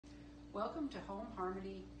Welcome to Home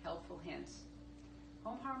Harmony Helpful Hints.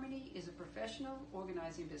 Home Harmony is a professional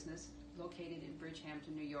organizing business located in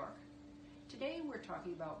Bridgehampton, New York. Today we're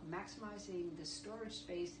talking about maximizing the storage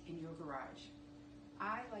space in your garage.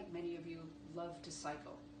 I, like many of you, love to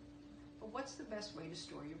cycle. But what's the best way to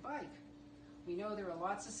store your bike? We know there are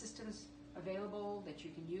lots of systems available that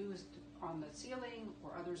you can use on the ceiling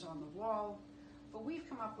or others on the wall, but we've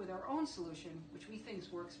come up with our own solution which we think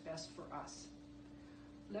works best for us.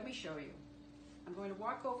 Let me show you. I'm going to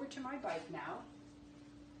walk over to my bike now,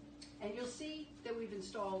 and you'll see that we've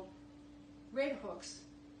installed red hooks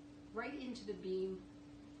right into the beam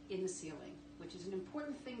in the ceiling, which is an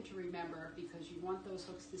important thing to remember because you want those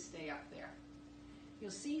hooks to stay up there.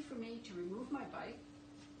 You'll see for me to remove my bike,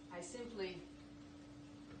 I simply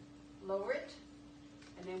lower it,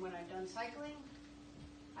 and then when I'm done cycling,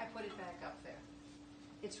 I put it back up there.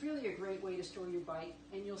 It's really a great way to store your bike,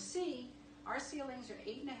 and you'll see our ceilings are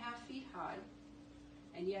 8.5 feet high,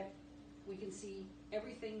 and yet we can see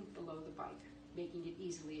everything below the bike, making it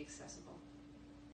easily accessible.